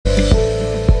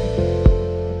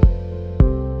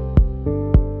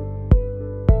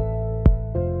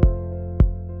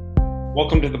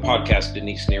Welcome to the podcast,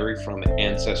 Denise Neary from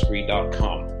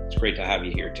Ancestry.com. It's great to have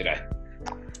you here today.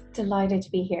 Delighted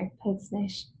to be here. Thanks,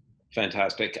 Nish.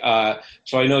 Fantastic.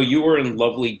 So I know you were in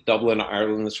lovely Dublin,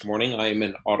 Ireland this morning. I am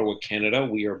in Ottawa, Canada.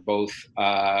 We are both,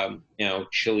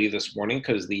 chilly this morning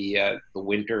because the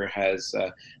winter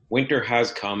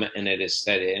has come and it is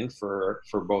set in for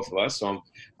both of us. So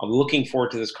I'm looking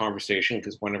forward to this conversation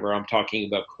because whenever I'm talking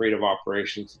about creative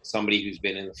operations, somebody who's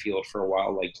been in the field for a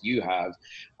while like you have,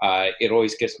 it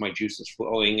always gets my juices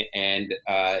flowing and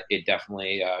it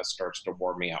definitely starts to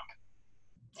warm me up.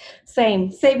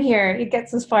 Same here. It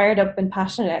gets us fired up and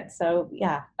passionate. So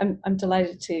yeah, I'm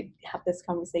delighted to have this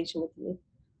conversation with you.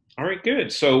 All right,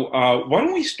 good. So why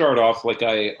don't we start off like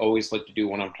I always like to do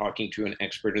when I'm talking to an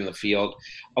expert in the field,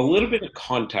 a little bit of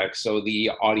context so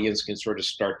the audience can sort of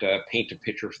start to paint a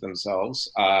picture for themselves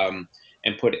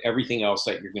and put everything else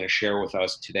that you're going to share with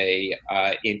us today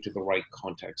into the right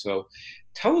context. So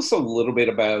tell us a little bit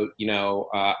about,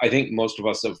 I think most of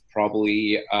us have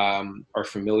probably are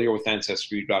familiar with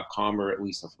Ancestry.com or at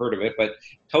least have heard of it, but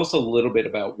tell us a little bit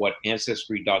about what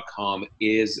Ancestry.com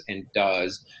is and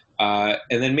does. And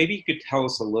then maybe you could tell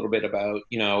us a little bit about,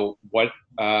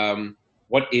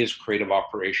 what is creative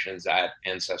operations at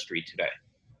Ancestry today?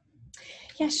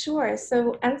 Yeah, sure.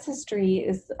 So Ancestry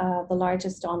is the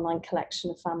largest online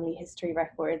collection of family history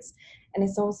records, and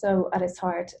it's also at its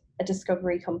heart a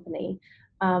discovery company.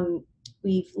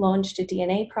 We've launched a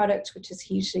DNA product, which is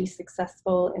hugely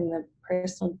successful in the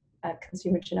personal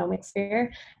consumer genomics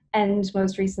sphere, and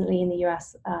most recently in the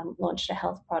US launched a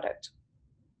health product.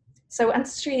 So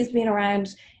Ancestry has been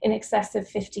around in excess of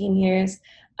 15 years.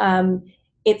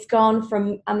 It's gone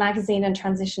from a magazine and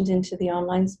transitioned into the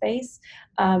online space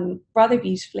rather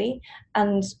beautifully.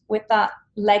 And with that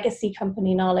legacy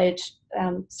company knowledge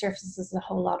surfaces a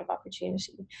whole lot of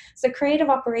opportunity. So creative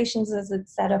operations, as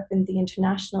it's set up in the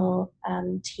international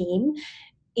team,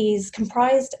 is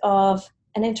comprised of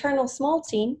an internal small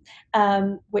team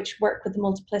which work with a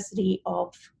multiplicity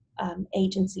of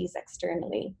agencies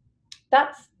externally.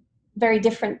 That's very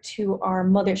different to our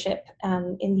mothership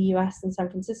in the US in San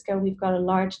Francisco. We've got a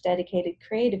large dedicated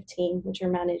creative team, which are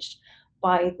managed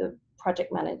by the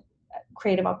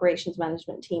creative operations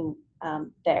management team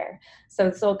there. So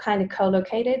it's all kind of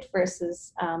co-located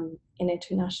versus in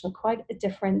international, quite a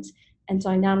different and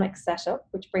dynamic setup,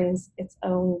 which brings its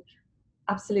own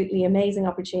absolutely amazing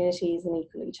opportunities and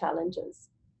equally challenges.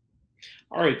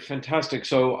 All right, fantastic.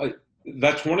 So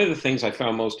that's one of the things I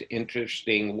found most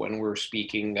interesting when we were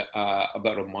speaking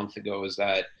about a month ago is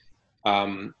that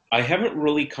I haven't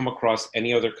really come across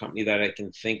any other company that I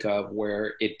can think of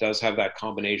where it does have that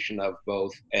combination of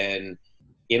both an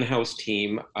in-house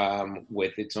team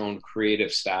with its own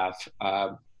creative staff,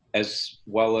 as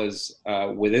well as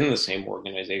within the same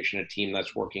organization, a team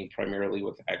that's working primarily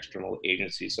with external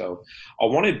agencies. So I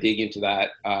want to dig into that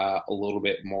a little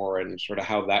bit more and sort of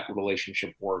how that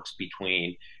relationship works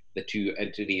between the two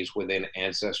entities within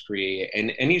Ancestry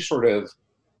and any sort of,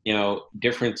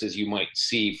 differences you might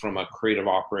see from a creative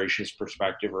operations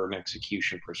perspective or an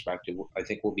execution perspective, I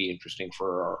think will be interesting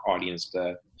for our audience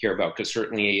to hear about. Because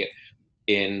certainly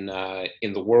in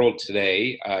the world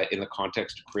today, in the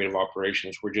context of creative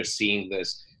operations, we're just seeing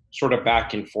this sort of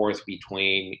back and forth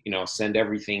between, send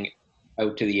everything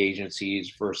out to the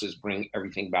agencies versus bring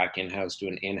everything back in-house to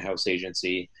an in-house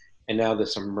agency. And now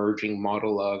this emerging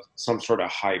model of some sort of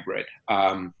hybrid.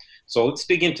 So let's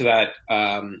dig into that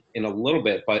in a little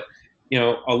bit, but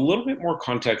a little bit more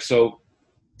context. So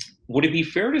would it be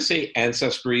fair to say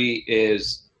Ancestry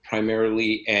is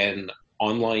primarily an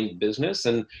online business?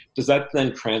 And does that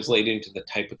then translate into the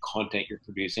type of content you're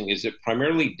producing? Is it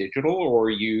primarily digital, or are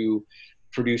you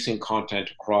producing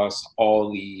content across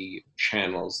all the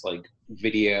channels like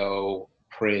video,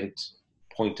 print,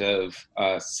 point of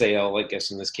sale, I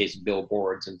guess in this case,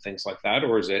 billboards and things like that?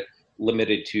 Or is it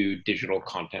limited to digital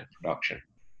content production?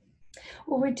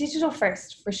 Well, we're digital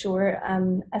first for sure.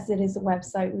 As it is a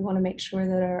website, we want to make sure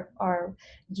that our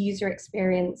user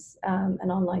experience and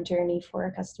online journey for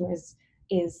our customers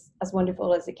is as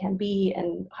wonderful as it can be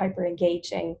and hyper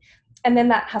engaging. And then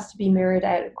that has to be mirrored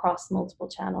out across multiple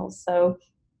channels. So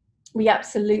we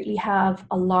absolutely have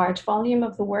a large volume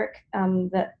of the work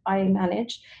that I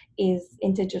manage is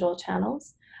in digital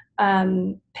channels,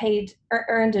 paid or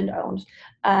earned and owned.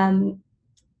 And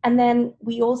then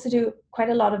we also do quite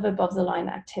a lot of above the line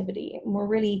activity. And we're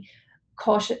really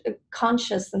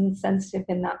conscious and sensitive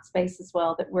in that space as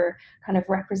well, that we're kind of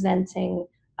representing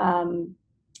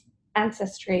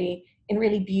Ancestry in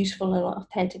really beautiful and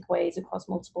authentic ways across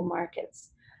multiple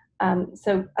markets.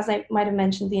 So as I might have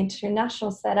mentioned, the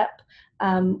international setup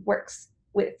works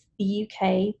with the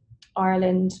UK,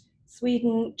 Ireland,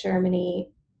 Sweden, Germany,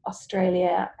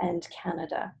 Australia, and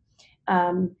Canada.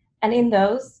 And in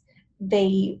those,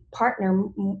 they partner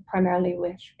primarily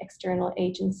with external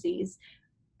agencies,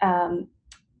 um,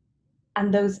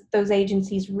 and those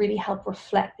agencies really help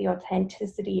reflect the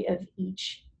authenticity of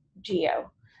each geo.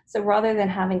 So rather than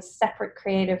having separate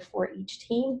creative for each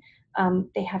team,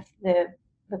 they have the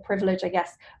privilege, I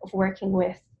guess, of working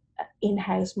with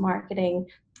in-house marketing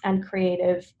and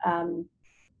creative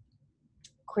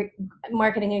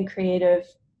marketing and creative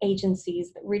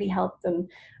agencies that really help them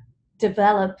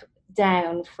develop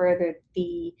down further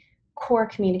the core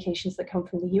communications that come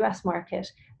from the US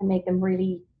market and make them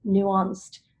really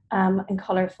nuanced and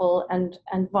colorful and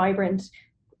vibrant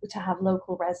to have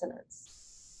local resonance.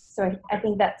 So I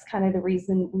think that's kind of the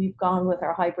reason we've gone with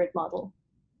our hybrid model.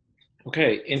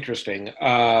 Okay, interesting.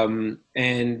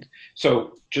 And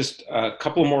so, just a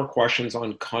couple more questions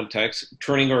on context,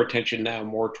 turning our attention now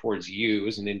more towards you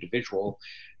as an individual.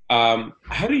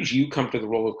 How did you come to the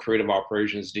role of creative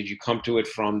operations? Did you come to it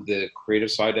from the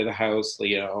creative side of the house?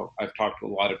 You know, I've talked to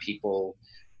a lot of people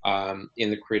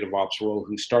in the creative ops role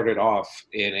who started off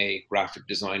in a graphic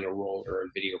designer role or a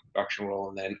video production role,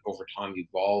 and then over time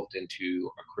evolved into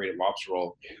a creative ops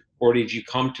role. Or did you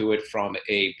come to it from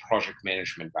a project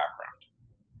management background?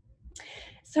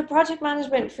 So project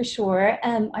management for sure.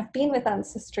 I've been with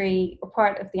Ancestry, or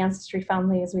part of the Ancestry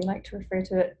family, as we like to refer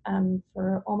to it,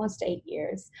 for almost 8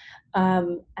 years,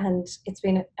 and it's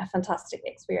been a fantastic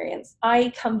experience.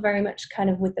 I come very much kind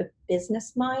of with a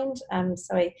business mind,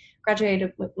 so I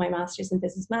graduated with my master's in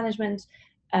business management.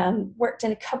 Worked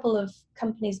in a couple of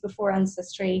companies before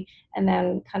Ancestry, and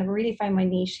then kind of really found my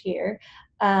niche here.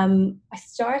 I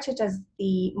started as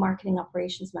the marketing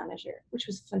operations manager, which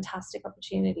was a fantastic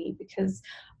opportunity because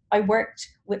I worked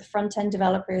with front end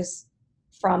developers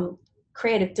from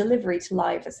creative delivery to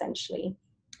live essentially,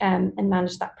 and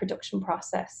managed that production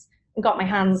process and got my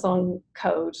hands on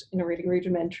code in a really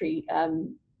rudimentary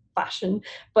fashion,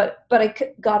 but I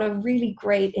got a really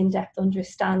great in-depth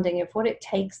understanding of what it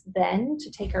takes then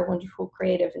to take our wonderful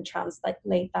creative and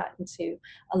translate that into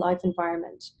a live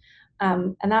environment.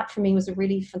 And that for me was a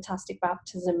really fantastic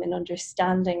baptism in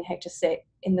understanding how to sit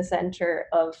in the center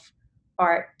of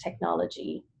art,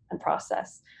 technology, and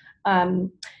process.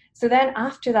 So then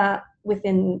after that,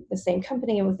 within the same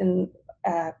company and within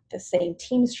the same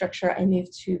team structure, I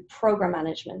moved to program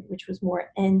management, which was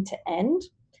more end to end,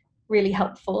 really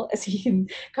helpful as you can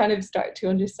kind of start to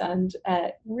understand.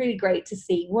 Really great to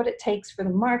see what it takes for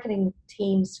the marketing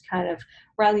teams to kind of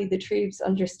rally the troops,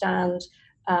 understand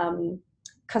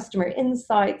customer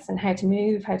insights and how to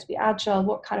move, how to be agile,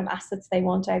 what kind of assets they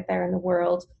want out there in the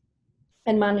world,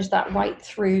 and manage that right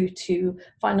through to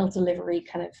final delivery,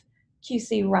 kind of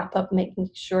QC wrap up, making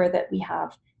sure that we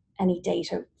have any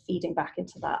data feeding back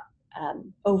into that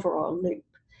overall loop.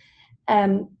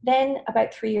 Then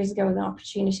about 3 years ago, an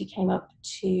opportunity came up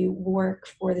to work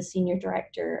for the senior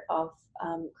director of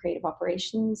creative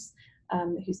operations,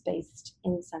 who's based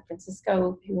in San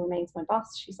Francisco, who remains my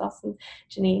boss. She's awesome,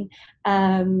 Janine.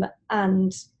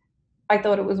 And I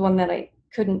thought it was one that I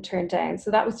couldn't turn down.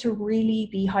 So that was to really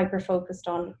be hyper focused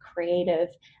on creative.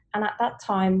 And at that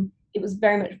time, it was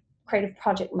very much creative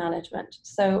project management.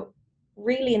 So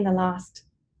really in the last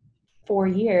 4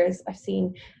 years, I've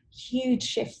seen huge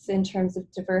shifts in terms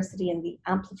of diversity and the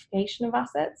amplification of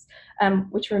assets,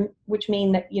 which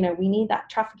mean that, you know, we need that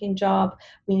trafficking job,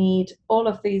 we need all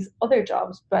of these other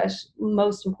jobs, but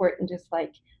most important is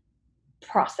like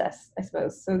process, I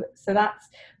suppose. So that's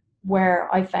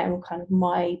where I found kind of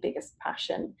my biggest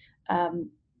passion,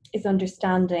 is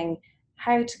understanding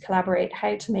how to collaborate,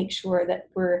 how to make sure that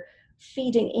we're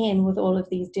feeding in with all of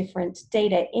these different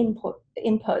data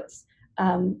inputs,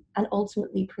 and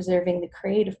ultimately preserving the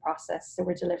creative process so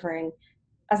we're delivering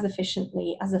as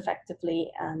efficiently, as effectively,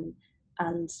 and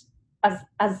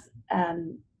as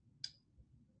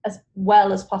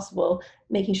well as possible,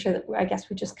 making sure that I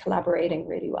guess we're just collaborating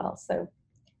really well. So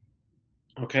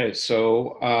Okay,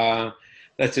 so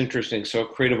that's interesting. So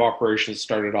creative operations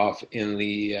started off in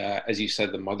the, as you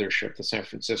said, the mothership, the San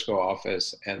Francisco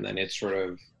office, and then it sort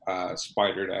of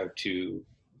spidered out to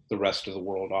the rest of the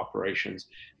world operations.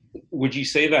 Would you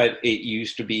say that it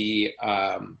used to be,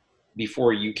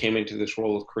 before you came into this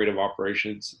role of creative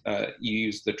operations, you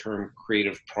used the term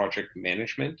creative project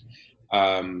management?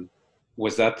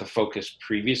 Was that the focus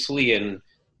previously? And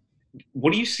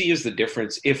what do you see as the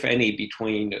difference, if any,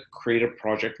 between creative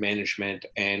project management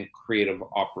and creative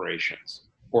operations?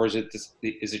 Or is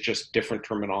it just different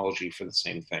terminology for the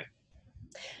same thing?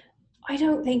 I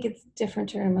don't think it's different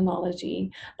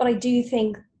terminology, but I do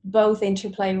think both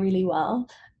interplay really well.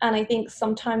 And I think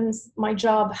sometimes my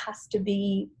job has to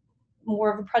be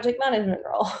more of a project management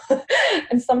role.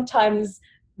 And sometimes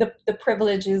the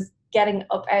privilege is getting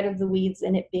up out of the weeds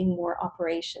and it being more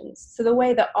operations. So the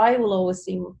way that I will always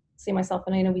see myself,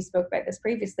 and I know we spoke about this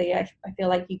previously, I feel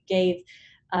like you gave,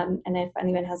 and if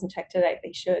anyone hasn't checked it out,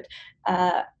 they should,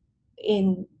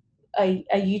 in a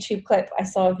YouTube clip I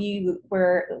saw of you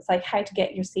where it's like how to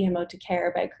get your CMO to care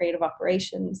about creative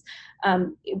operations.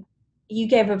 You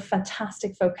gave a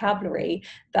fantastic vocabulary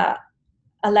that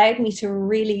allowed me to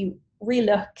really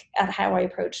relook at how I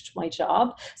approached my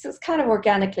job. So it's kind of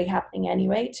organically happening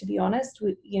anyway, to be honest.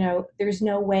 There's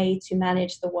no way to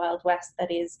manage the Wild West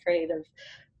that is creative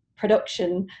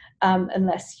production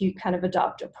unless you kind of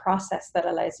adopt a process that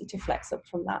allows you to flex up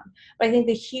from that. But I think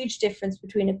the huge difference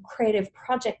between a creative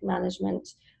project management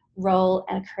role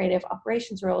and a creative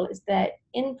operations role is that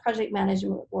in project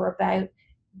management, we're about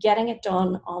getting it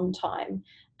done on time.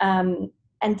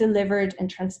 And delivered, and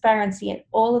transparency, and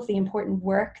all of the important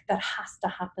work that has to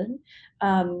happen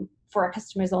for our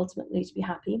customers ultimately to be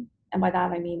happy. And by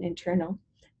that I mean internal.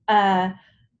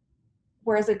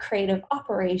 Whereas a creative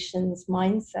operations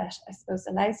mindset, I suppose,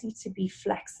 allows you to be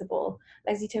flexible,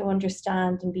 allows you to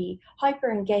understand and be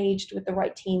hyper engaged with the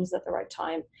right teams at the right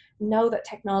time. Know that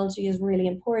technology is really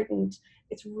important.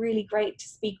 It's really great to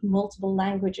speak multiple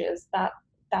languages, that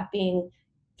being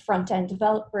front-end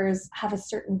developers have a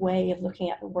certain way of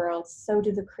looking at the world. So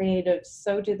do the creatives,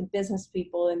 so do the business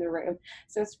people in the room.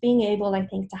 So it's being able, I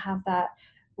think, to have that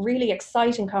really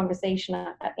exciting conversation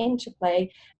at interplay,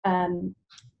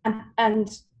 and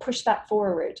push that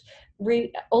forward.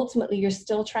 Ultimately, you're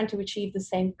still trying to achieve the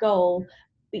same goal,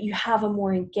 but you have a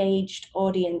more engaged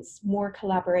audience, more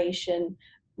collaboration,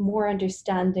 more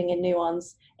understanding and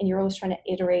nuance, and you're always trying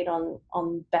to iterate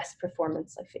on best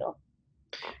performance, I feel.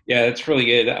 Yeah, that's really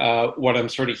good. What I'm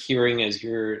sort of hearing as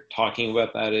you're talking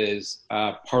about that is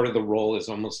part of the role is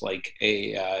almost like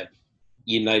a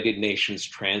United Nations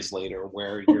translator,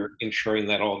 where you're ensuring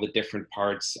that all the different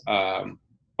parts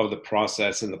of the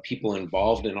process and the people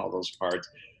involved in all those parts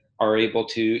are able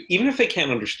to, even if they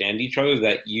can't understand each other,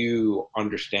 that you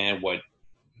understand what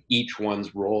each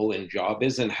one's role and job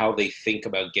is and how they think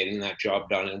about getting that job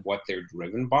done and what they're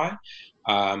driven by.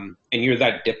 And you're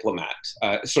that diplomat.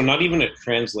 So not even a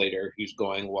translator who's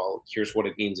going, well, here's what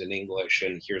it means in English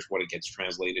and here's what it gets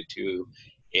translated to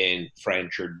in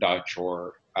French or Dutch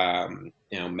or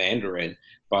Mandarin,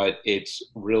 but it's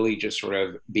really just sort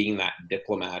of being that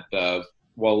diplomat of,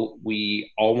 well, we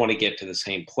all want to get to the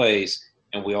same place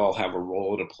and we all have a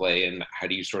role to play, and how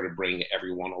do you sort of bring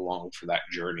everyone along for that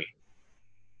journey?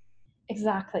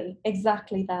 Exactly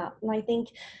that. And I think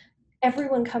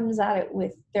everyone comes at it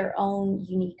with their own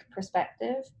unique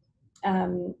perspective.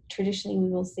 Traditionally, we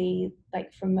will see,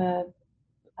 like from a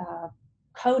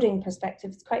coding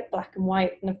perspective, it's quite black and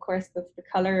white, and of course the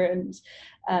color and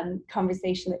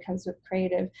conversation that comes with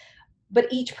creative. But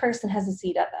each person has a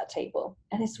seat at that table,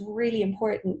 and it's really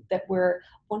important that we're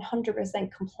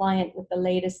 100% compliant with the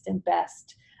latest and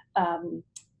best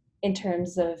in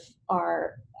terms of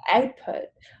our output,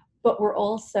 but we're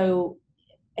also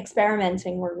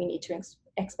experimenting where we need to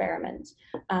experiment,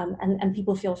 and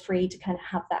people feel free to kind of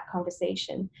have that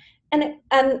conversation,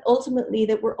 and ultimately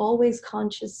that we're always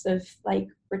conscious of like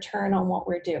return on what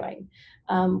we're doing.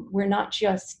 We're not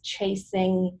just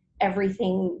chasing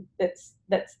everything that's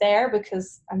there,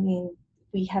 because I mean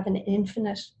we have an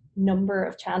infinite number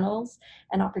of channels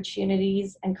and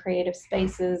opportunities and creative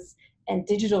spaces and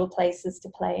digital places to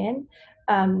play in.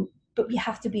 But we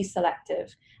have to be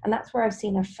selective. And that's where I've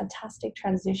seen a fantastic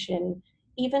transition,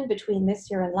 even between this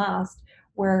year and last,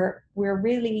 where we're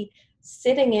really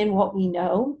sitting in what we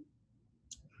know,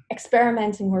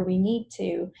 experimenting where we need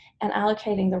to, and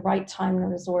allocating the right time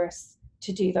and resource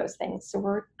to do those things. So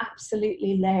we're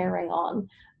absolutely layering on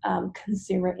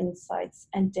consumer insights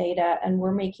and data, and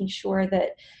we're making sure that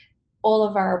all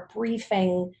of our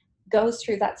briefing goes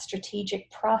through that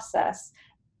strategic process,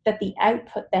 that the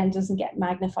output then doesn't get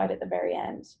magnified at the very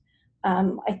end.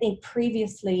 I think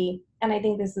previously, and I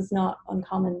think this is not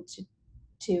uncommon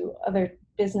to other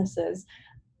businesses,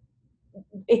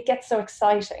 it gets so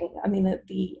exciting. I mean,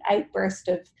 the outburst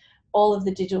of all of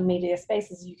the digital media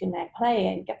spaces you can now play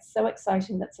in gets so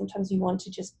exciting that sometimes you want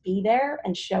to just be there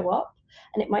and show up,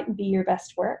 and it mightn't be your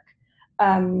best work.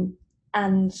 And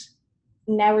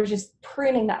now we're just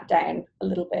pruning that down a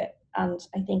little bit, and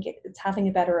I think it's having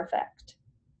a better effect.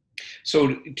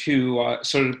 So to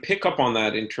sort of pick up on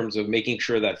that in terms of making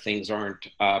sure that things aren't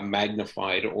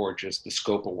magnified or just the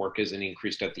scope of work isn't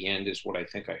increased at the end is what I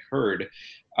think I heard.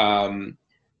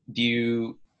 Do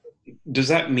you, does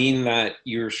that mean that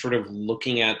you're sort of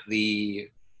looking at the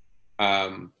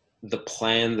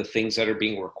plan, the things that are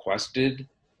being requested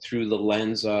through the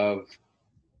lens of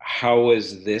how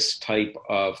is this type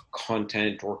of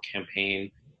content or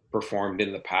campaign performed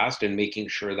in the past, and making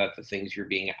sure that the things you're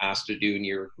being asked to do and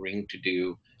you're agreeing to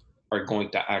do are going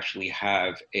to actually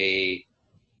have an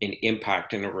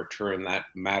impact and a return that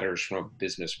matters from a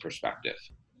business perspective.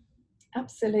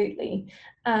 Absolutely.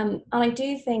 And I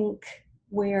do think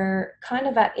we're kind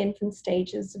of at infant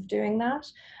stages of doing that,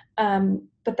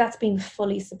 but that's being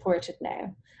fully supported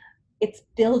now. It's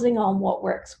building on what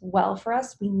works well for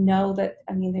us. We know that,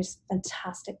 I mean, there's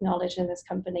fantastic knowledge in this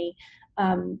company.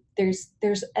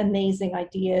 There's amazing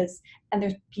ideas, and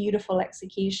there's beautiful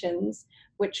executions,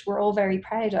 which we're all very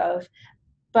proud of.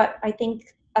 But I think,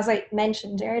 as I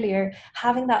mentioned earlier,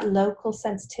 having that local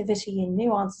sensitivity and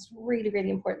nuance is really, really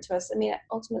important to us. I mean,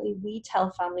 ultimately, we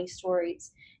tell family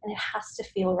stories, and it has to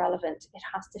feel relevant. It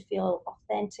has to feel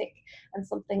authentic and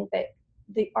something that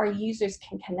our users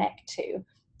can connect to.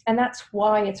 And that's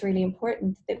why it's really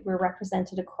important that we're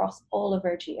represented across all of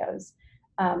our geos,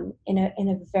 in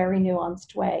a very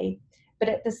nuanced way. But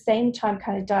at the same time,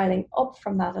 kind of dialing up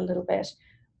from that a little bit,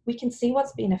 we can see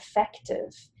what's been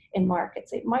effective in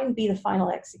markets. It mightn't be the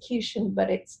final execution, but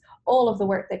it's all of the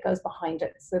work that goes behind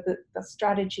it. So the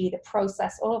strategy, the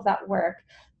process, all of that work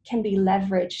can be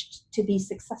leveraged to be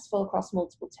successful across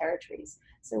multiple territories.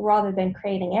 So rather than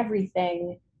creating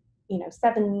everything,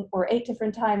 7 or 8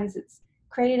 different times, it's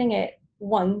creating it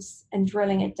once and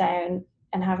drilling it down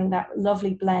and having that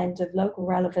lovely blend of local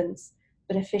relevance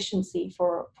but efficiency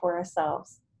for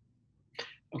ourselves.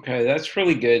 Okay, that's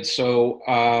really good. So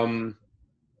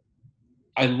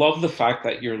I love the fact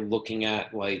that you're looking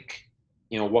at, like,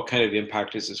 what kind of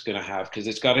impact is this going to have? Because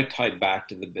it's got to tie back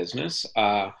to the business.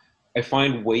 I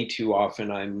find way too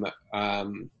often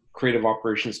creative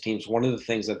operations teams,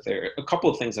 a couple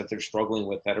of things that they're struggling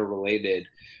with that are related.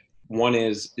 One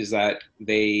is that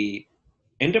they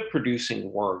end up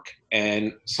producing work,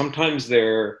 and sometimes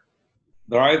they're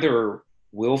either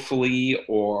willfully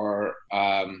or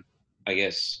I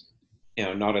guess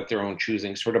not at their own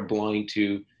choosing, sort of blind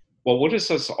to, well, what does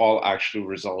this all actually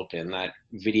result in? That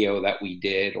video that we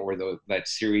did, or that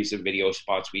series of video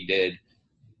spots we did,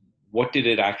 what did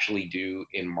it actually do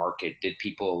in market? Did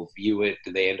people view it?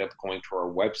 Did they end up going to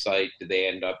our website? Did they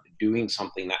end up doing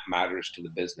something that matters to the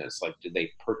business? Like, did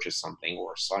they purchase something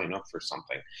or sign up for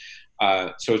something?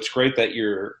 So it's great that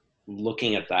you're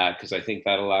looking at that, because I think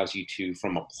that allows you to,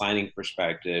 from a planning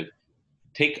perspective,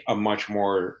 take a much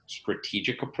more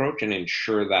strategic approach and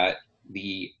ensure that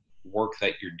the work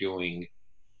that you're doing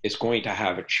is going to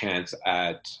have a chance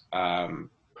at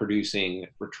producing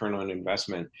return on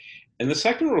investment. And the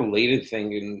second related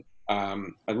thing,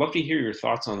 and I'd love to hear your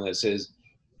thoughts on this, is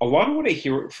a lot of what I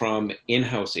hear from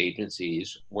in-house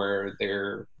agencies where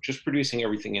they're just producing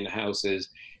everything in-house is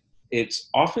it's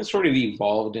often sort of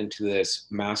evolved into this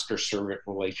master servant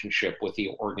relationship with the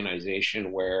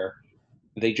organization, where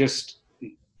they just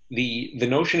the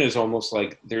notion is almost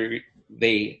like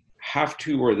they have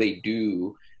to, or they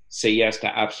do say yes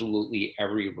to absolutely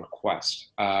every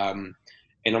request.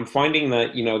 And I'm finding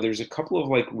that there's a couple of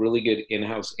like really good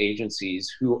in-house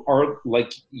agencies who are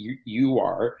like you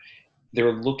are.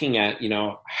 They're looking at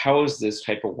how is this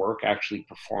type of work actually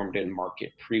performed in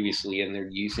market previously, and they're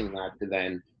using that to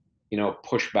then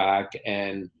push back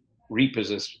and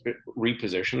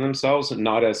reposition themselves, and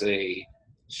not as a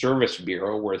service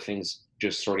bureau where things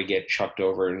just sort of get chucked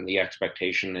over and the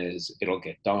expectation is it'll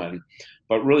get done,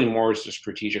 but really more as a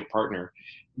strategic partner.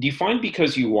 Do you find,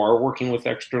 because you are working with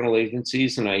external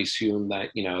agencies, and I assume that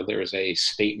there's a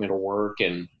statement of work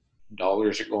and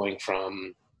dollars are going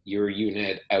from your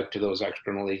unit out to those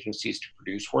external agencies to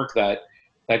produce work, that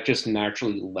just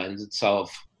naturally lends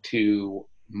itself to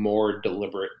more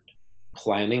deliberate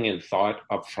planning and thought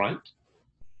up front?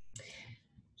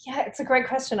 Yeah, it's a great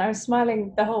question. I was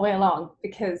smiling the whole way along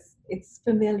because it's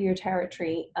familiar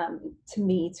territory, to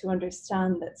me, to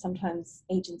understand that sometimes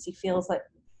agency feel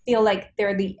like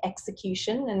they're the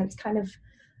execution, and it's kind of,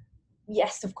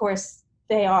 yes, of course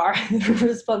they are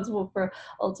responsible for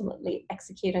ultimately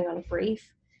executing on a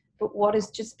brief. But what has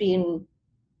just been,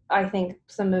 I think,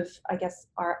 some of, I guess,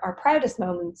 our proudest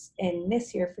moments in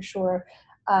this year for sure,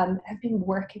 have been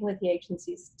working with the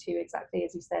agencies to, exactly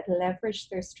as you said, leverage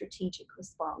their strategic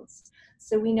response.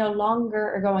 So we no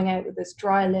longer are going out with this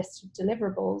dry list of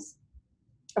deliverables.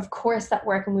 Of course, that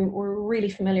work, and we're really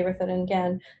familiar with it. And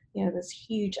again, there's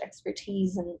huge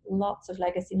expertise and lots of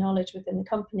legacy knowledge within the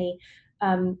company.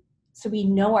 So we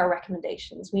know our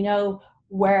recommendations. We know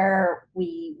where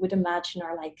we would imagine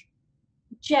our like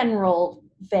general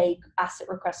vague asset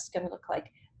request is going to look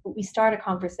like. But we start a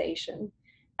conversation.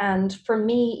 And for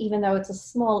me, even though it's a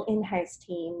small in-house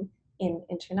team, in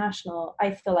international,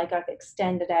 I feel like I've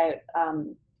extended out,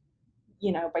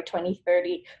 by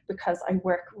 2030, because I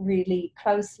work really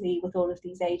closely with all of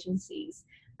these agencies.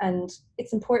 And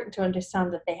it's important to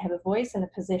understand that they have a voice and a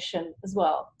position as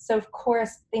well. So of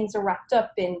course things are wrapped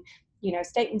up in,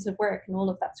 statements of work and all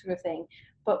of that sort of thing,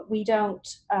 but we don't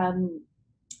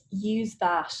use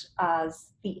that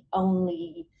as the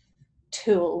only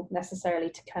tool necessarily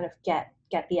to kind of get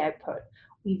the output.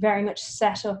 We very much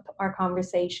set up our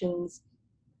conversations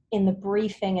in the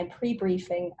briefing and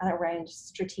pre-briefing around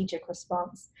strategic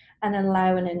response, and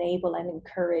allow and enable and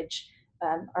encourage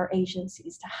our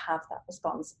agencies to have that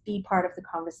response, be part of the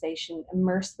conversation,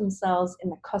 immerse themselves in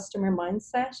the customer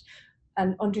mindset,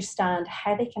 and understand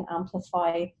how they can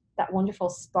amplify that wonderful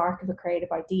spark of a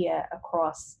creative idea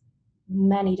across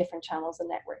many different channels and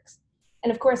networks.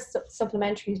 And of course,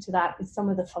 supplementary to that is some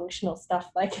of the functional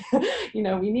stuff, like,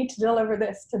 we need to deliver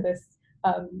this to this,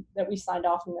 that we signed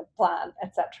off in the plan,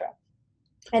 etc.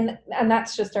 And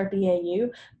that's just our BAU.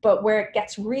 But where it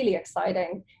gets really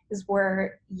exciting is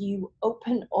where you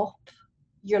open up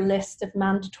your list of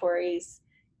mandatories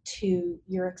to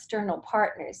your external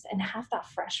partners and have that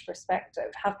fresh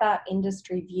perspective, have that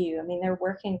industry view. I mean, they're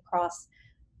working across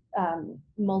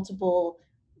multiple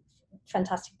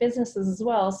fantastic businesses as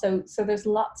well. So there's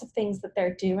lots of things that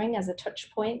they're doing as a touch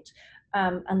point,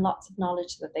 and lots of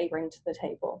knowledge that they bring to the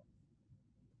table.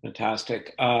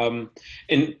 Fantastic. And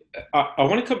I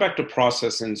want to come back to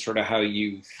process and sort of how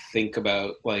you think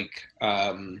about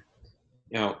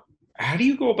how do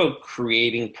you go about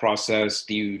creating process?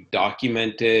 Do you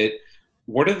document it?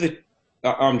 What are the,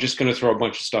 I'm just going to throw a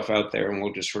bunch of stuff out there and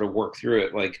we'll just sort of work through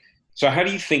it. So how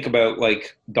do you think about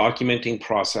documenting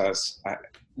process?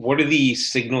 What are the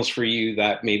signals for you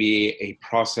that maybe a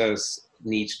process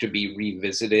needs to be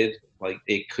revisited? Like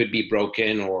it could be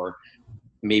broken, or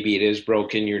maybe it is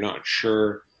broken, you're not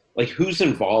sure. Who's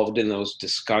involved in those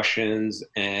discussions,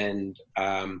 and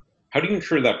how do you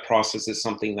ensure that process is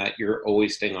something that you're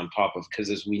always staying on top of? Because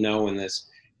as we know in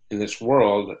this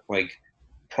world,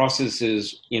 process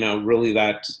is, really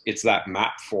that it's that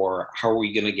map for how are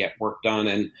we going to get work done.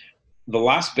 And the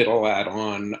last bit I'll add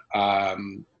on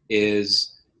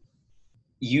is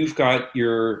you've got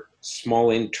your small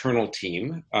internal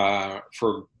team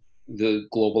for the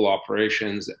global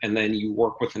operations, and then you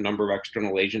work with a number of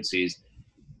external agencies.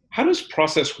 How does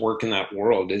process work in that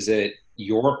world? Is it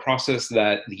your process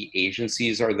that the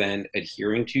agencies are then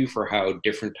adhering to for how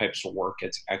different types of work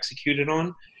gets executed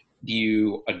on? Do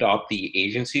you adopt the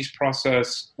agency's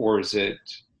process, or is it,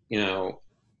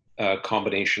 a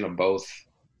combination of both?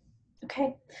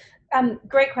 Okay.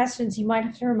 Great questions. You might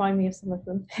have to remind me of some of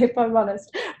them, if I'm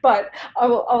honest. But I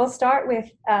will start with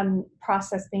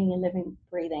process being a living,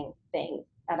 breathing thing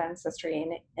at Ancestry,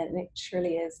 and it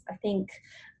surely is. I think,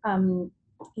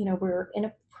 we're in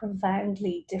a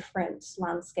profoundly different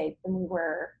landscape than we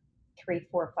were 3,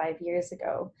 4, 5 years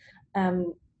ago.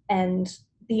 And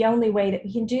the only way that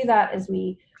we can do that is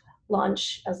we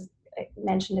launch, as I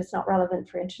mentioned, it's not relevant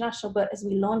for international, but as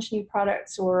we launch new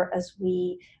products or as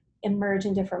we emerge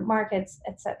in different markets,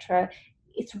 etc.,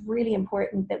 it's really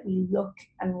important that we look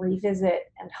and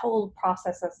revisit and hold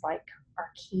processes like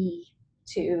our key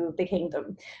to the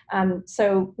kingdom.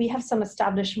 So we have some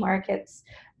established markets,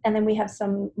 and then we have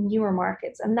some newer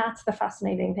markets. And that's the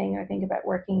fascinating thing, I think, about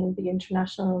working in the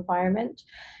international environment.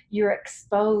 You're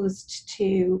exposed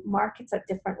to markets at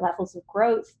different levels of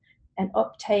growth and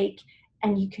uptake,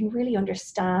 and you can really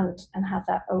understand and have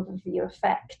that overview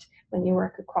effect when you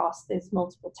work across these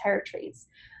multiple territories.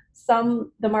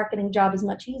 Some, the marketing job is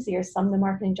much easier. Some, the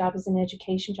marketing job is an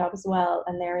education job as well,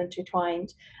 and they're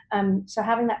intertwined. So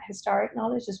having that historic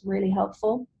knowledge is really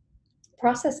helpful.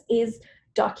 Process is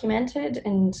documented,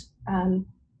 and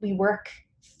we work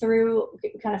through,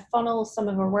 kind of funnel some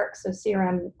of our work, so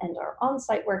CRM and our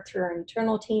on-site work, through our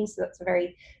internal teams. So that's a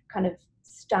very kind of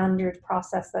standard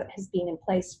process that has been in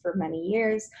place for many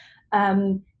years.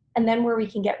 And then where we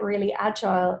can get really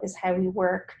agile is how we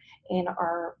work in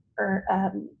our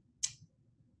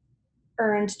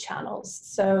earned channels.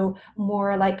 So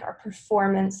more like our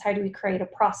performance, how do we create a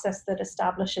process that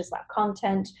establishes that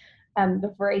content,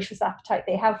 the voracious appetite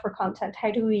they have for content,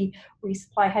 how do we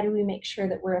resupply, how do we make sure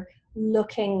that we're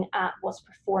looking at what's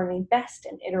performing best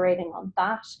and iterating on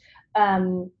that,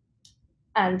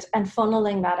 and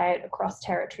funneling that out across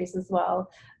territories as well.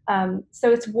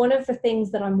 So it's one of the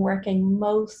things that I'm working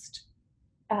most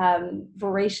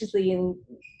voraciously and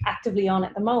actively on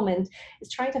at the moment, is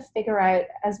trying to figure out,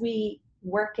 as we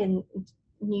work in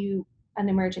new and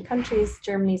emerging countries.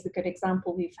 Germany is a good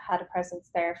example. We've had a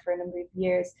presence there for a number of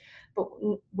years, but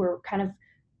we're kind of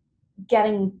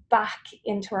getting back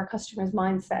into our customers'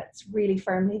 mindsets really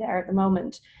firmly there at the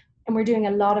moment. And we're doing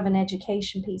a lot of an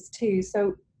education piece too.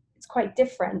 So it's quite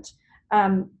different.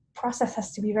 Process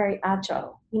has to be very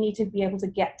agile. We need to be able to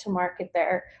get to market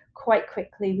there quite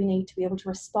quickly. We need to be able to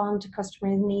respond to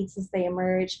customer needs as they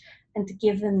emerge and to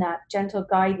give them that gentle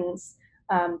guidance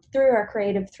through our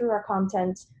creative, through our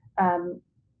content,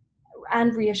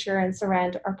 and reassurance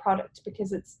around our product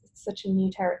because it's such a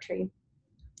new territory.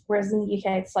 Whereas in the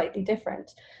UK, it's slightly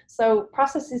different. So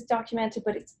process is documented,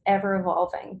 but it's ever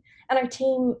evolving. And our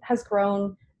team has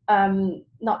grown,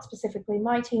 not specifically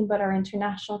my team, but our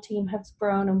international team has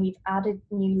grown, and we've added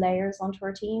new layers onto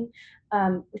our team,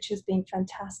 which has been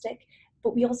fantastic.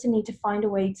 But we also need to find a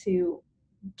way to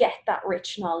get that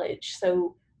rich knowledge.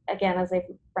 So again, as I've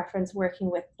referenced,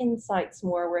 working with insights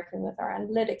more, working with our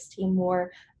analytics team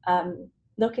more,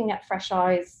 looking at fresh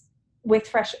eyes, with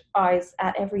fresh eyes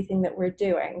at everything that we're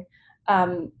doing.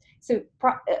 So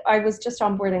I was just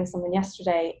onboarding someone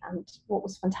yesterday, and what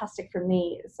was fantastic for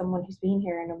me, as someone who's been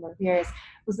here a number of years,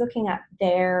 was looking at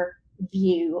their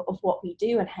view of what we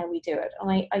do and how we do it.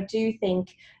 And I do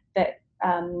think that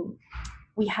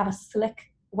we have a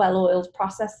slick, well-oiled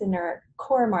process in our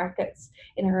core markets.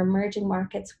 In our emerging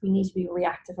markets, we need to be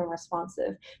reactive and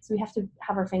responsive. So we have to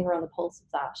have our finger on the pulse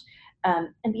of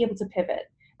that, and be able to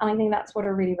pivot. And I think that's what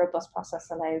a really robust process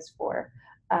allows for.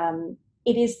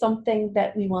 It is something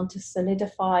that we want to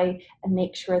solidify and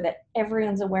make sure that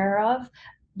everyone's aware of.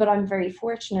 But I'm very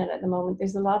fortunate at the moment.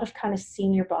 There's a lot of kind of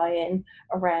senior buy-in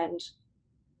around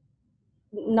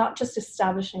not just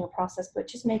establishing a process, but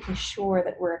just making sure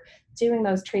that we're doing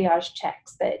those triage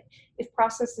checks, that if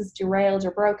process is derailed or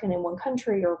broken in one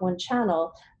country or one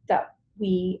channel, that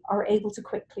we are able to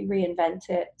quickly reinvent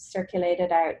it, circulate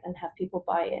it out, and have people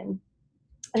buy in.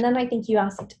 And then I think you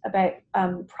asked about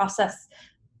process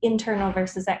internal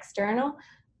versus external.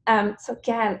 So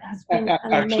again, it has been an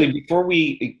Actually, amazing. before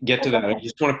we get Oh, to go that, I ahead.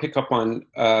 just want to pick up on.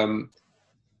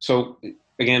 So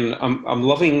again, I'm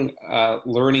loving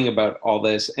learning about all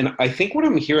this, and I think what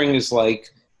I'm hearing is like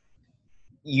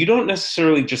you don't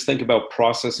necessarily just think about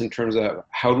process in terms of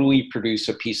how do we produce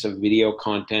a piece of video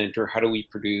content or how do we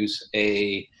produce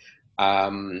a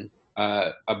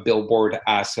billboard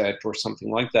asset or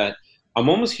something like that. I'm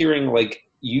almost hearing like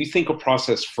you think of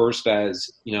process first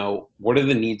as, you know, what are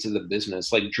the needs of the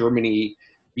business? Like Germany,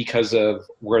 because of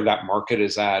where that market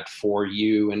is at for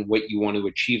you and what you want to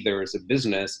achieve there as a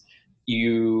business,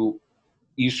 you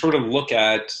you sort of look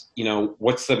at, you know,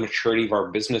 what's the maturity of our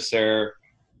business there,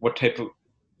 what type of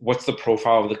what's the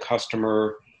profile of the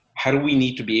customer, how do we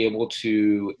need to be able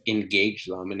to engage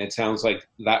them? And it sounds like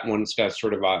that one's got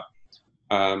sort of a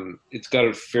it's got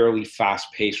a fairly fast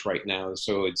pace right now.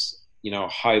 So it's, you know,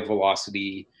 high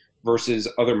velocity versus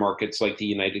other markets like the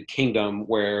United Kingdom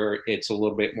where it's a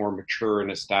little bit more mature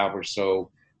and established.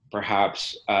 So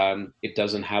perhaps it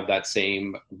doesn't have that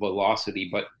same velocity.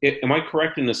 But am I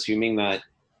correct in assuming that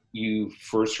you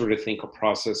first sort of think of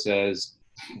process as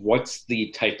what's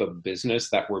the type of business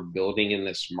that we're building in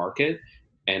this market,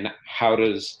 and how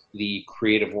does the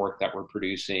creative work that we're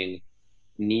producing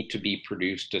need to be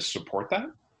produced to support that?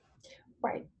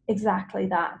 Right, exactly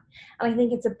that. And I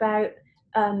think it's about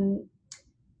um,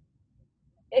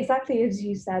 exactly as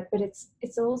you said, but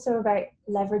it's also about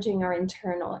leveraging our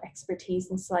internal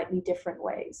expertise in slightly different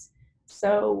ways.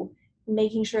 So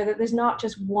making sure that there's not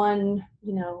just one,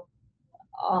 you know,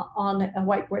 on a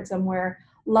whiteboard somewhere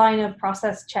line of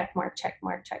process check mark, check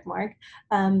mark, check mark.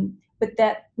 But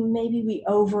that maybe we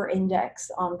over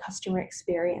index on customer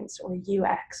experience or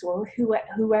UX or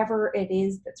whoever it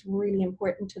is that's really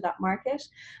important to that market.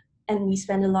 And we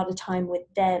spend a lot of time with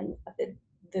them at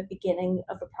the beginning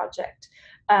of a project.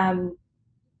 Um,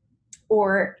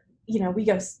 or, you know, we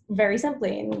go very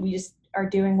simply and we just are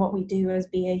doing what we do as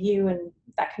BAU, and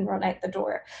that can run out the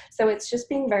door. So it's just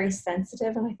being very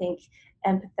sensitive and I think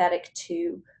empathetic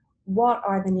to what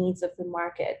are the needs of the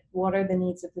market, what are the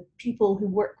needs of the people who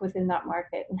work within that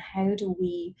market, and how do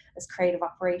we as creative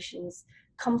operations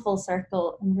come full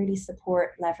circle and really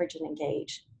support, leverage, and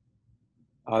engage.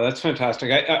 That's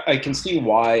fantastic. I can see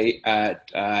why at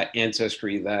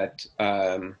Ancestry that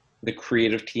the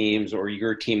creative teams or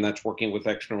your team that's working with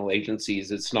external agencies,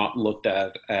 it's not looked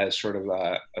at as sort of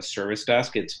a service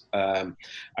desk. It's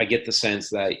I get the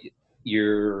sense that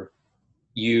you're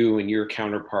you and your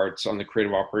counterparts on the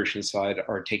creative operations side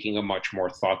are taking a much more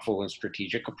thoughtful and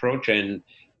strategic approach, and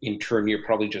in turn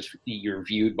you're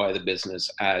viewed by the business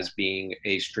as being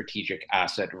a strategic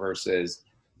asset versus,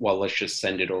 well, let's just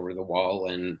send it over the wall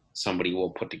and somebody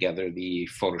will put together the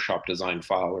Photoshop design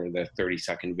file or the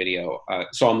 30-second video.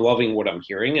 So I'm loving what I'm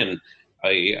hearing, and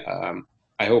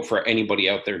I I hope for anybody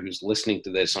out there who's listening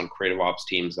to this on creative ops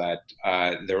teams that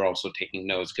they're also taking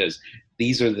notes, because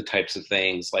these are the types of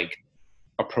things, like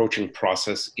approaching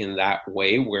process in that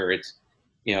way where it's,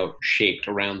 shaped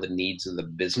around the needs of the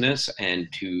business and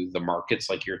to the markets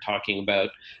like you're talking about,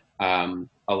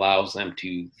 allows them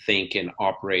to think and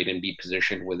operate and be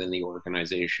positioned within the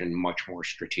organization much more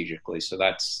strategically. So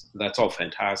that's all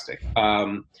fantastic.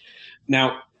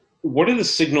 Now, what are the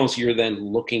signals you're then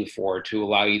looking for to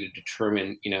allow you to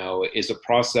determine, is a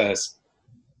process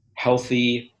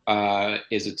healthy?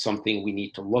 Is it something we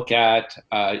need to look at?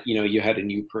 You had a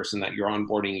new person that you're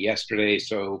onboarding yesterday,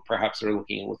 so perhaps they're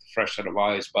looking with a fresh set of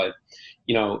eyes. But,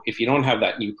 if you don't have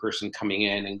that new person coming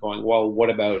in and going, well, what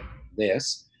about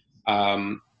this?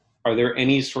 Are there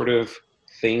any sort of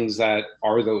things that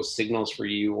are those signals for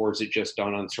you, or is it just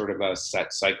done on sort of a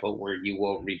set cycle where you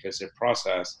will revisit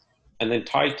process? And then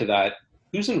tied to that,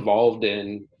 who's involved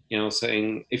in,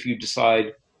 saying, if you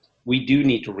decide we do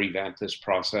need to revamp this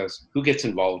process, who gets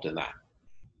involved in that?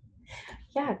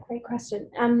 Yeah, great question.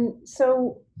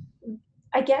 So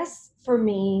I guess for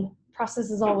me,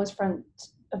 process is always front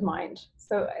of mind.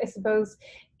 So I suppose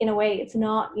in a way it's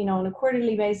not, on a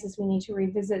quarterly basis we need to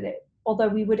revisit it, although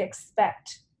we would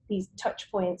expect these touch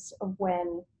points of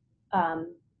when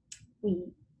we,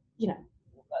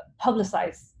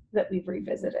 publicize that we've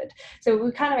revisited. So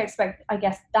we kind of expect, I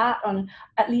guess, that on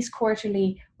at least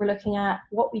quarterly, we're looking at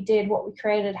what we did, what we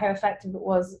created, how effective it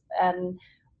was,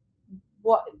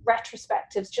 what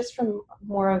retrospectives, just from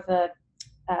more of a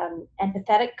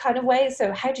empathetic kind of way.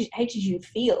 So how did you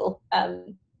feel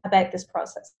about this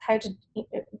process?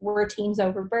 Were teams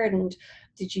overburdened?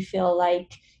 Did you feel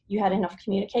like you had enough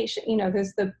communication?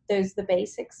 There's the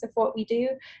basics of what we do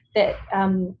that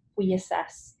we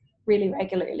assess really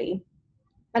regularly.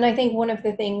 And I think one of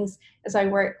the things as I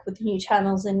work with new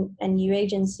channels and new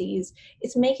agencies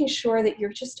is making sure that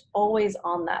you're just always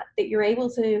on that you're able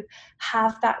to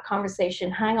have that conversation,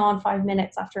 hang on 5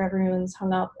 minutes after everyone's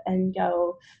hung up and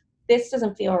go, this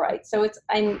doesn't feel right. So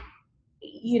I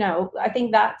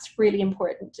think that's really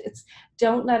important. It's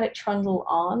don't let it trundle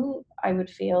on, I would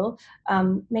feel.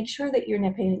 Make sure that you're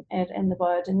nipping it in the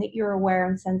bud and that you're aware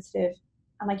and sensitive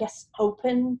and I guess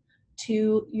open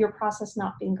to your process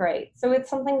not being great. So it's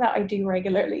something that I do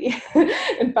regularly.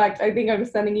 In fact, I think I was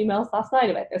sending emails last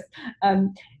night about this.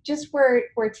 Just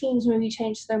where teams maybe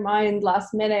change their mind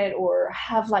last minute or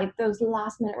have like those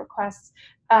last minute requests.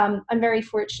 I'm very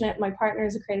fortunate. My partner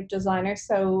is a creative designer,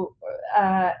 so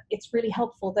it's really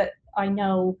helpful that I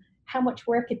know how much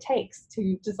work it takes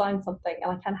to design something,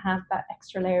 and I can have that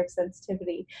extra layer of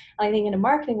sensitivity. And I think in a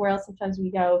marketing world, sometimes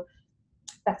we go,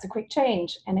 that's a quick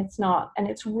change, and it's not. And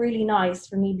it's really nice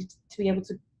for me to be able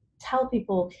to tell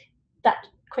people that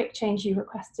quick change you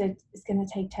requested is going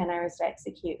to take 10 hours to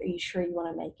execute. Are you sure you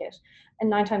want to make it? And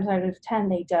 9 times out of 10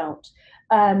 they don't.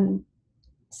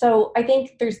 So I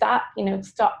think there's that,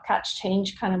 stop, catch,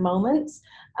 change kind of moments.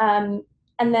 And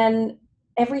then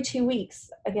every 2 weeks,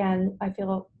 again, I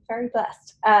feel very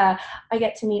blessed. I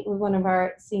get to meet with one of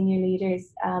our senior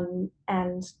leaders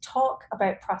and talk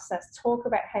about process, talk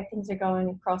about how things are going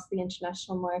across the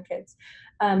international markets.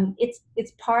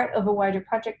 It's part of a wider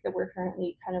project that we're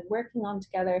currently kind of working on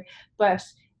together, but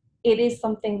it is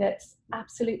something that's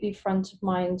absolutely front of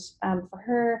mind for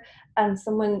her, and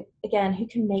someone, again, who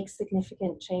can make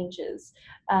significant changes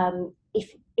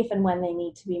if and when they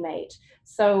need to be made.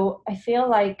 So I feel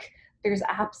like there's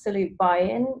absolute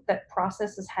buy-in that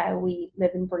process is how we live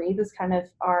and breathe, is kind of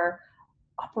our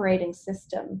operating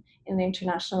system in the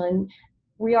international. And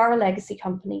we are a legacy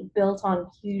company built on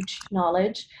huge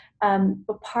knowledge,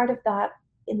 but part of that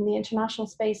in the international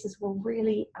space is we're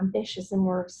really ambitious and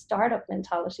we're startup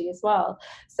mentality as well.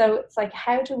 So it's like,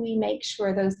 how do we make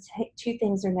sure those two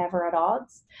things are never at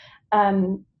odds?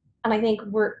 And I think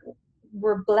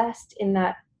we're blessed in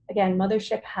that, again,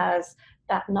 Mothership has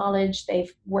that knowledge.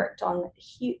 They've worked on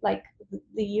like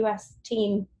the US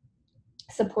team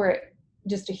support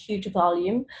just a huge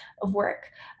volume of work,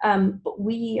 but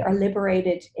we are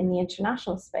liberated in the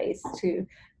international space to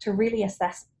really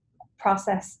assess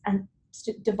process and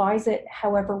to devise it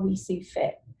however we see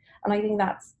fit. And I think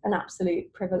that's an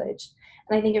absolute privilege.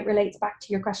 And I think it relates back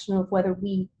to your question of whether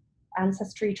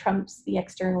ancestry trumps the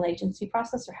external agency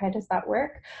process, or how does that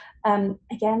work?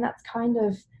 Again, that's kind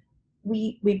of,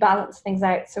 we balance things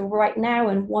out. So right now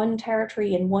in one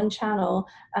territory, in one channel,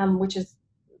 which is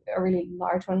a really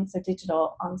large one, so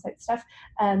digital on-site stuff,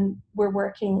 we're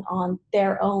working on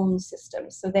their own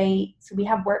systems. So we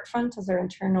have Workfront as our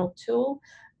internal tool,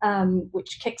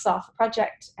 which kicks off a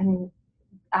project and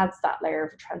adds that layer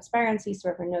of transparency so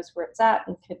everyone knows where it's at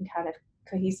and can kind of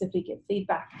cohesively give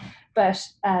feedback. But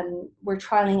we're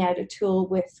trialing out a tool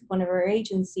with one of our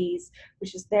agencies,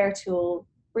 which is their tool,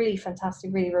 really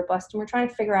fantastic, really robust. And we're trying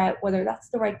to figure out whether that's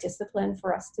the right discipline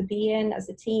for us to be in as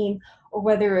a team, or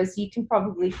whether, as you can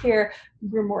probably hear,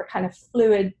 we're more kind of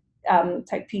fluid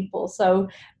type people. So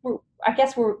I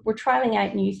guess we're trialing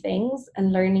out new things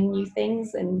and learning new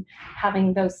things and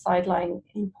having those sideline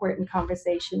important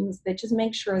conversations that just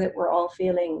make sure that we're all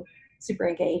feeling super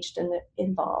engaged and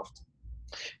involved.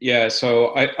 Yeah,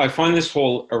 so I find this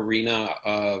whole arena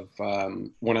of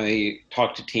when I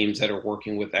talk to teams that are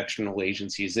working with external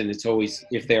agencies, and it's always,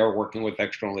 if they are working with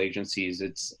external agencies,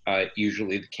 it's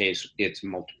usually the case, it's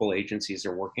multiple agencies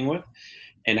they're working with,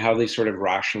 and how they sort of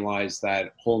rationalize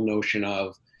that whole notion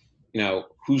of,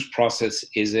 whose process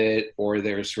is it, or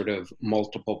there's sort of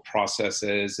multiple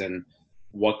processes, and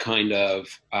what kind of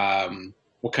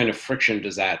friction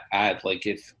does that add? Like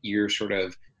if you're sort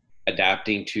of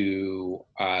adapting to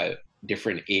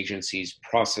different agencies'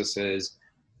 processes,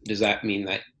 does that mean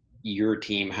that your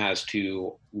team has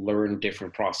to learn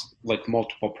different process, like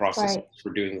multiple processes Right. for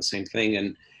doing the same thing?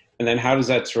 And then how does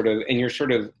that sort of, and you're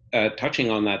sort of touching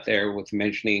on that there with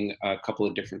mentioning a couple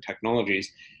of different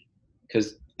technologies,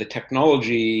 because the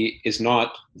technology is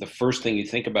not the first thing you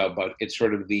think about, but it's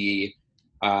sort of the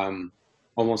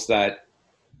almost that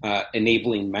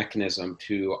enabling mechanism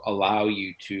to allow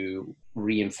you to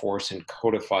reinforce and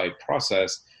codify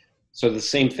process. So the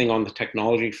same thing on the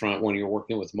technology front when you're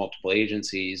working with multiple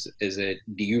agencies. Is it,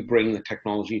 do you bring the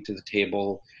technology to the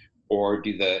table, or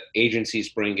do the agencies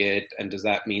bring it? And does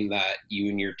that mean that you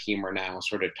and your team are now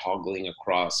sort of toggling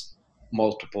across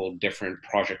multiple different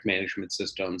project management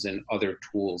systems and other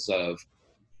tools of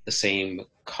the same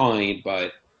kind,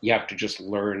 but you have to just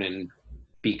learn and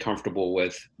be comfortable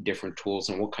with different tools?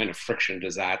 And what kind of friction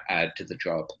does that add to the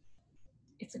job?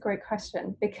 It's a great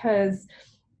question because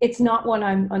it's not one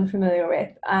I'm unfamiliar with.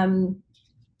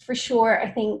 For sure,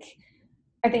 I think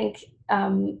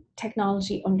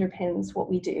technology underpins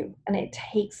what we do, and it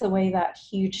takes away that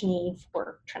huge need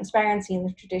for transparency in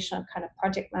the traditional kind of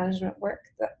project management work,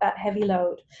 that heavy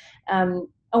load. And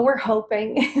we're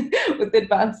hoping with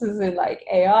advances in like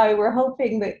AI, we're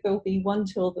hoping that there'll be one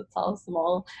tool that solves them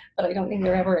all, but I don't think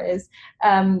there ever is.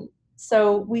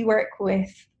 So we work with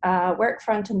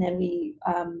Workfront, and then we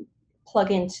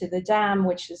plug into the DAM,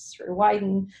 which is through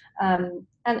Widen. And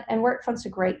Workfront's a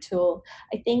great tool.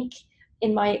 I think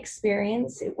in my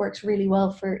experience, it works really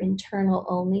well for internal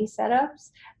only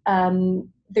setups.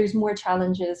 There's more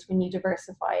challenges when you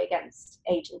diversify against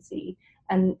agency.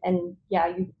 And yeah,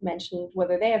 you mentioned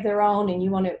whether they have their own and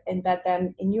you want to embed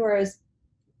them in yours.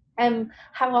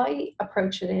 How I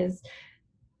approach it is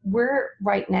we're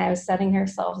right now setting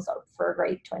ourselves up for a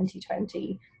great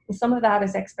 2020. And some of that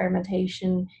is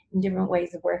experimentation in different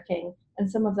ways of working. And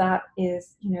some of that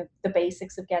is, the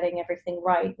basics of getting everything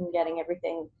right and getting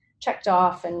everything checked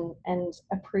off and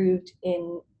approved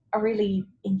in a really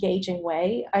engaging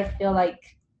way. I feel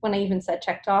like when I even said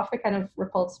checked off, I kind of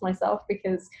repulsed myself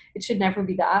because it should never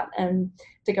be that. And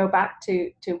to go back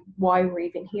to why we're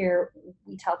even here,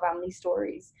 we tell family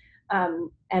stories.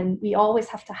 And we always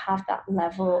have to have that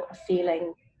level of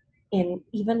feeling in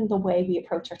even the way we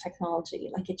approach our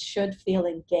technology. Like it should feel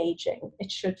engaging.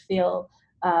 It should feel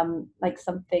like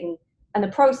something, and the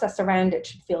process around it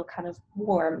should feel kind of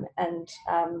warm and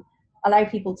allow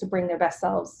people to bring their best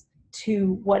selves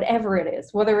to whatever it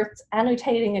is, whether it's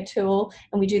annotating a tool,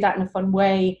 and we do that in a fun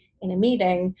way in a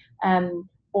meeting,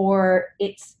 or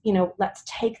it's, let's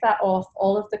take that off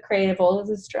all of the creative, all of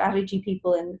the strategy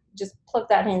people and just plug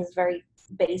that in as a very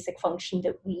basic function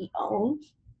that we own.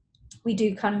 We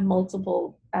do kind of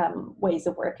multiple ways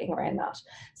of working around that.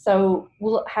 So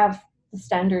we'll have the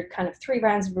standard kind of 3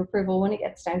 rounds of approval. When it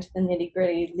gets down to the nitty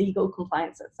gritty, legal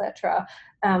compliance, etc.,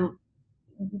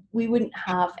 we wouldn't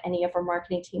have any of our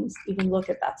marketing teams even look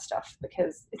at that stuff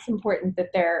because it's important that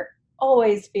they're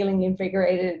always feeling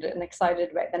invigorated and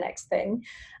excited about the next thing.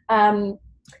 I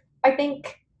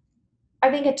think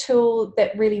a tool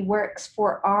that really works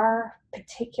for our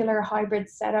particular hybrid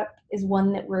setup is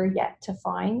one that we're yet to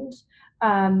find.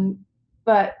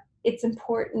 But it's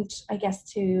important, I guess,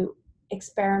 to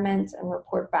experiment and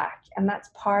report back. And that's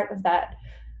part of that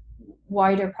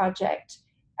wider project.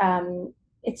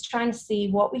 It's trying to see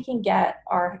what we can get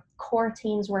our core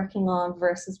teams working on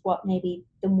versus what maybe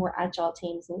the more agile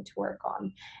teams need to work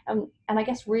on. And I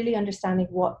guess really understanding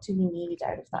what do we need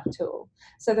out of that tool.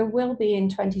 So there will be in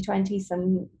 2020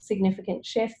 some significant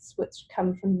shifts which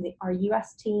come from our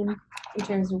US team in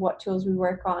terms of what tools we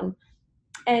work on.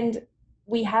 And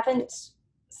we haven't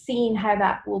seen how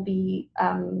that will be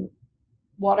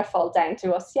waterfall down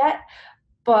to us yet.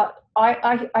 But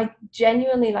I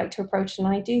genuinely like to approach it, and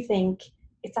I do think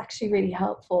it's actually really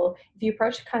helpful if you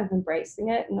approach it kind of embracing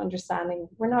it and understanding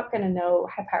we're not going to know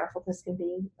how powerful this can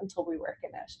be until we work in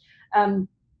it.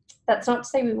 That's not to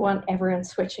say we want everyone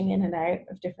switching in and out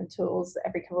of different tools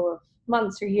every couple of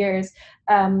months or years.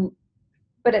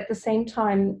 But at the same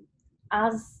time,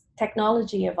 as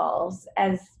technology evolves,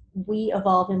 as we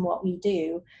evolve in what we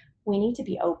do, we need to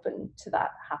be open to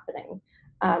that happening.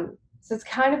 So it's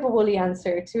kind of a woolly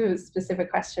answer to a specific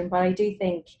question, but I do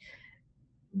think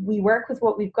we work with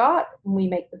what we've got and we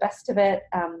make the best of it.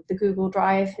 The Google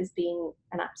Drive has been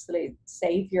an absolute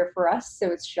savior for us.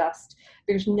 So it's just,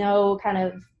 there's no kind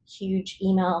of huge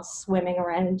email swimming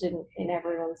around in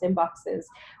everyone's inboxes.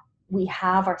 We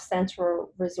have our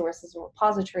central resources and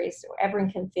repositories so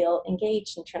everyone can feel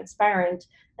engaged and transparent,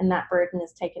 and that burden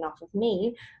is taken off of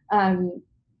me.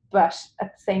 But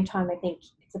at the same time, I think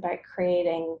it's about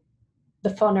creating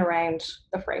the fun around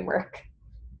the framework.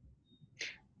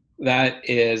 That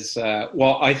is,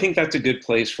 well, I think that's a good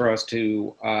place for us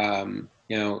to,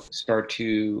 start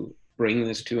to bring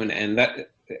this to an end.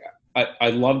 That I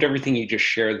loved everything you just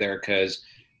shared there because,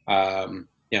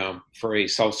 for a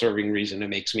self-serving reason, it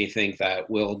makes me think that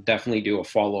we'll definitely do a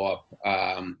follow-up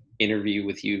interview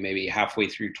with you maybe halfway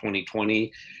through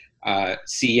 2020.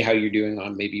 See how you're doing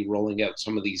on maybe rolling out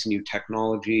some of these new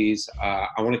technologies. I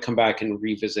want to come back and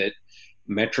revisit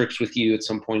metrics with you at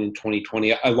some point in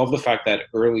 2020. I love the fact that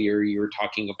earlier you were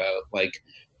talking about like,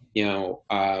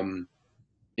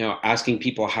 asking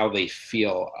people how they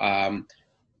feel.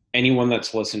 Anyone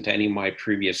that's listened to any of my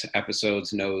previous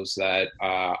episodes knows that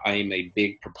I am a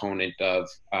big proponent of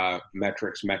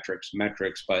metrics,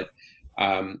 but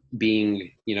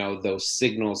being, those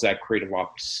signals that creative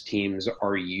ops teams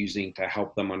are using to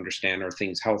help them understand, are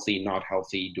things healthy, not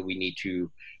healthy? Do we need to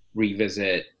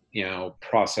revisit,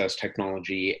 process,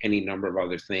 technology, any number of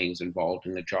other things involved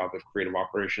in the job of creative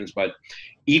operations? But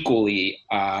equally,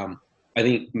 I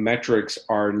think metrics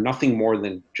are nothing more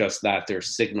than just that. They're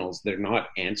signals, they're not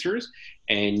answers.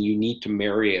 And you need to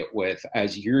marry it with,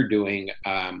 as you're doing,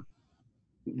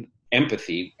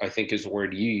 empathy, I think is the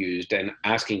word you used, and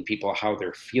asking people how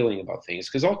they're feeling about things.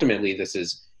 Because ultimately, this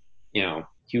is,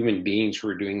 human beings who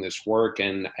are doing this work.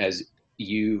 And as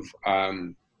you've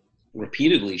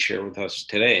repeatedly shared with us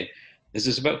today, this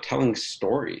is about telling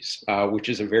stories, which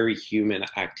is a very human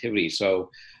activity.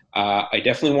 So I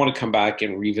definitely want to come back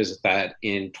and revisit that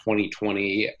in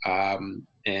 2020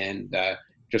 and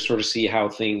just sort of see how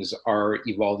things are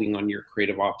evolving on your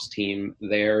creative ops team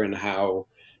there and how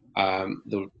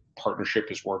the partnership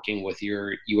is working with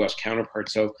your US counterpart.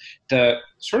 So to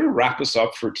sort of wrap us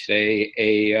up for today,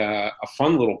 a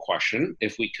fun little question,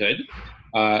 if we could.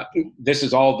 This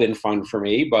has all been fun for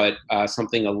me, but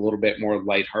something a little bit more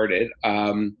lighthearted.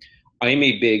 I am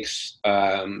a big,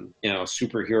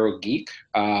 superhero geek.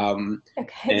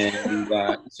 Okay.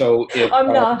 And so if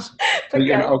I'm not, but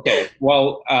okay,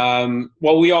 well,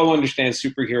 we all understand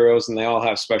superheroes and they all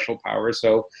have special powers.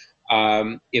 So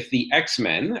if the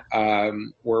X-Men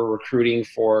were recruiting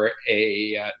for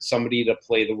somebody to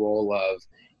play the role of,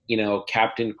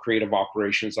 captain creative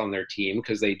operations on their team,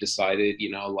 because they decided,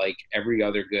 like every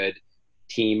other good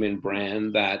team and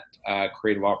brand, that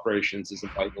creative operations is a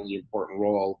vitally important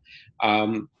role.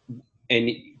 And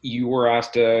you were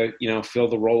asked to, fill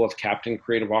the role of captain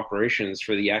creative operations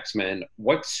for the X-Men.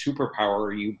 What superpower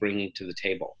are you bringing to the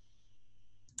table?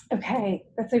 Okay,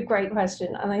 that's a great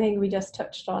question. And I think we just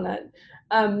touched on it.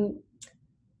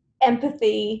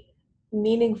 Empathy,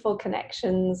 meaningful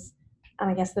connections, and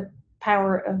I guess the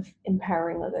power of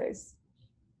empowering others.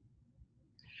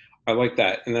 I like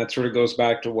that. And that sort of goes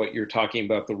back to what you're talking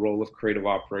about, the role of creative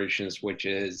operations, which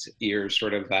is you're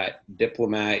sort of that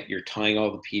diplomat, you're tying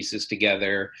all the pieces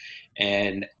together.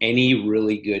 And any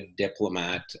really good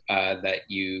diplomat that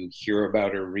you hear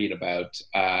about or read about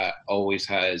always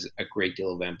has a great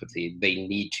deal of empathy. They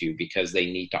need to, because they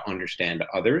need to understand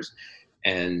others.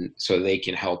 And so they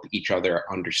can help each other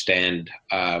understand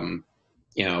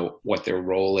what their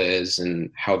role is and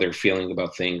how they're feeling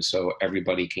about things, so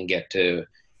everybody can get to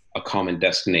a common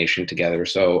destination together.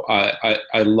 So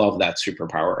I love that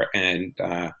superpower, and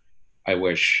I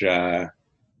wish the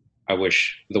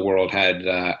world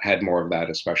had more of that,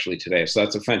 especially today. So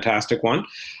that's a fantastic one.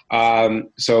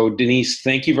 So Denise,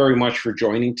 thank you very much for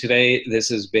joining today. This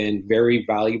has been very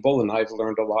valuable, and I've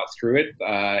learned a lot through it,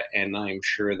 and I'm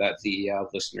sure that the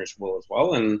listeners will as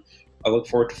well. And I look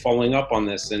forward to following up on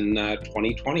this in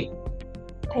 2020.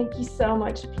 Thank you so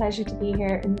much. Pleasure to be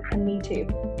here, and me too.